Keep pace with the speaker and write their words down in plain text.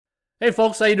Hey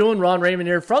folks, how you doing? Ron Raymond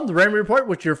here from the Raymond Report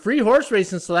with your free horse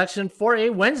racing selection for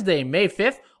a Wednesday, May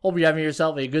 5th. Hope you're having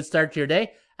yourself a good start to your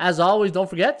day. As always, don't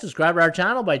forget to subscribe to our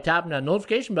channel by tapping that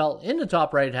notification bell in the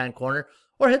top right hand corner,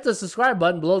 or hit the subscribe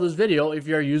button below this video if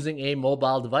you're using a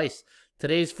mobile device.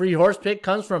 Today's free horse pick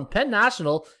comes from Penn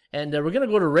National, and we're going to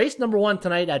go to race number 1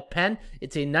 tonight at Penn.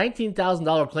 It's a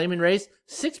 $19,000 claiming race,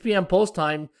 6 p.m. post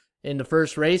time in the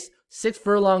first race, 6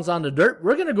 furlongs on the dirt.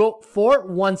 We're going to go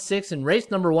 4-1-6 in race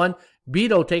number 1.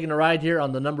 Beto taking a ride here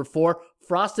on the number 4,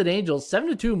 Frosted Angel,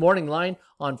 7-2 morning line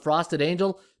on Frosted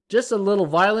Angel. Just a little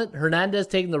violent. Hernandez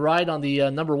taking the ride on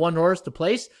the number 1 horse to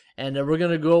place. And we're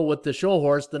going to go with the show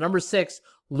horse, the number 6,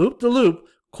 Loop the Loop.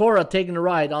 Cora taking the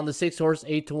ride on the 6 horse,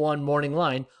 8-1 morning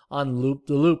line on Loop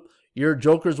the Loop. Your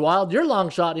Joker's Wild, your long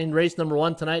shot in race number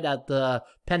 1 tonight at the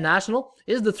Penn National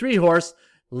is the 3 horse,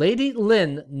 Lady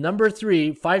Lynn, number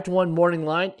 3, 5-1 morning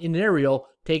line in Aerial,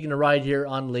 taking a ride here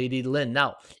on Lady Lynn.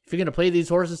 Now, if you're going to play these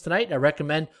horses tonight, I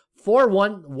recommend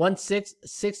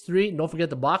 4-1-1-6-6-3. Don't forget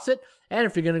to box it. And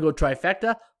if you're going to go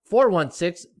trifecta,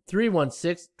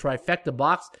 4-1-6-3-1-6, trifecta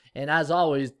box. And as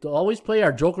always play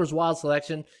our Joker's Wild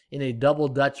selection in a double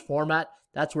Dutch format.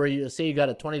 That's where you say you got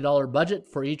a $20 budget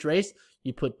for each race.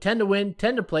 You put 10 to win,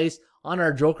 10 to place on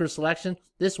our Joker selection.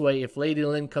 This way, if Lady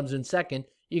Lynn comes in second,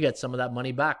 you get some of that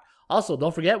money back. Also,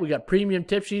 don't forget, we got premium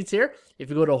tip sheets here. If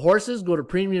you go to horses, go to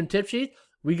premium tip sheet.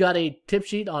 We got a tip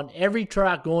sheet on every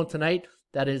track going tonight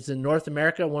that is in North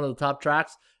America, one of the top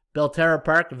tracks. Belterra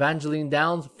Park, Evangeline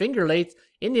Downs, Finger Lakes,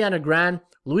 Indiana Grand,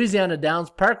 Louisiana Downs,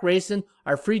 Park Racing.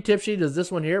 Our free tip sheet is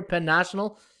this one here, Penn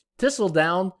National,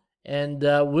 Thistledown, and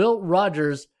Will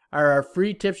Rogers are our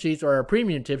free tip sheets or our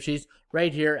premium tip sheets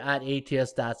right here at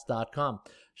atsstats.com.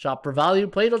 Shop for value,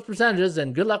 play those percentages,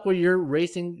 and good luck with your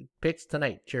racing picks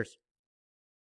tonight. Cheers.